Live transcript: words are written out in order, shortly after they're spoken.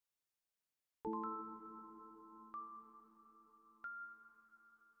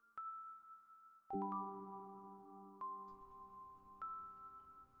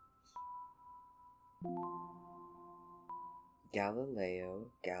Galileo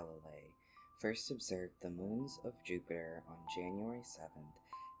Galilei first observed the moons of Jupiter on January 7th,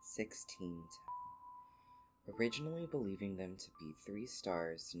 1610. Originally believing them to be three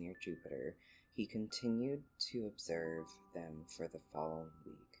stars near Jupiter, he continued to observe them for the following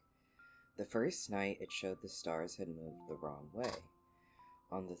week. The first night it showed the stars had moved the wrong way.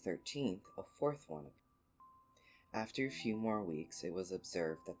 On the 13th, a fourth one appeared. After a few more weeks, it was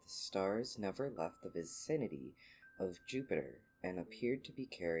observed that the stars never left the vicinity of Jupiter and appeared to be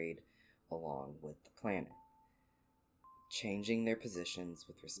carried along with the planet, changing their positions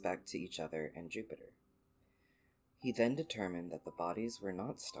with respect to each other and Jupiter. He then determined that the bodies were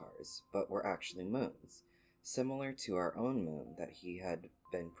not stars, but were actually moons, similar to our own moon that he had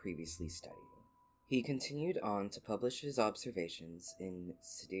been previously studying. He continued on to publish his observations in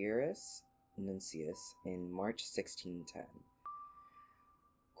Sidereus Nuncius in March 1610.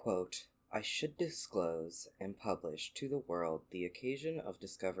 Quote, I should disclose and publish to the world the occasion of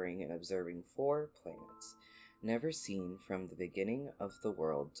discovering and observing 4 planets, never seen from the beginning of the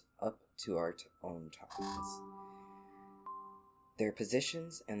world up to our own times. Their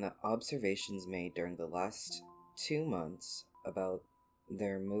positions and the observations made during the last 2 months about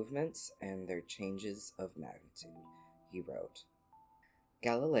their movements and their changes of magnitude, he wrote.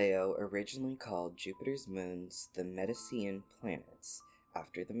 Galileo originally called Jupiter's moons the Medicean planets,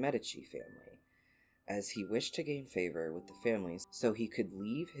 after the Medici family, as he wished to gain favor with the families so he could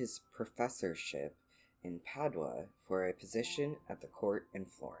leave his professorship in Padua for a position at the court in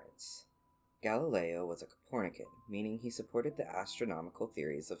Florence. Galileo was a Copernican, meaning he supported the astronomical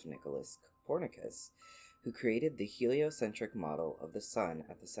theories of Nicholas Copernicus, who created the heliocentric model of the sun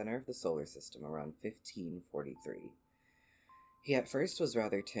at the center of the solar system around 1543. He at first was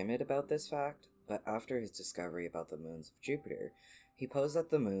rather timid about this fact, but after his discovery about the moons of Jupiter, he posed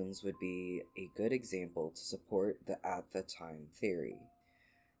that the moons would be a good example to support the at-the-time theory.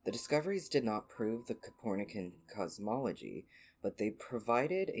 The discoveries did not prove the Copernican cosmology, but they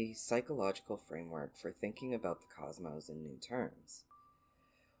provided a psychological framework for thinking about the cosmos in new terms.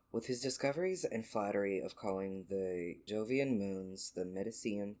 With his discoveries and flattery of calling the Jovian moons the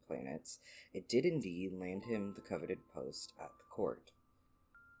Medicean planets, it did indeed land him the coveted post at the court.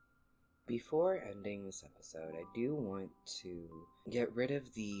 Before ending this episode, I do want to get rid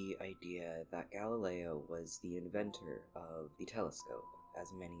of the idea that Galileo was the inventor of the telescope,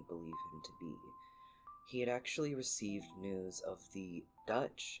 as many believe him to be. He had actually received news of the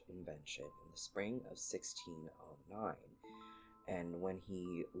Dutch invention in the spring of 1609, and when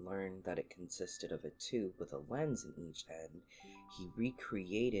he learned that it consisted of a tube with a lens in each end, he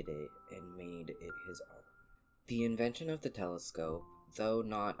recreated it and made it his own. The invention of the telescope, though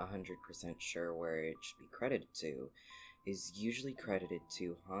not 100% sure where it should be credited to, is usually credited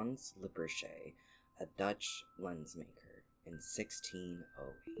to Hans Lippershey, a Dutch lens maker, in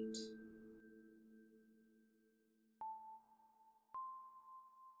 1608.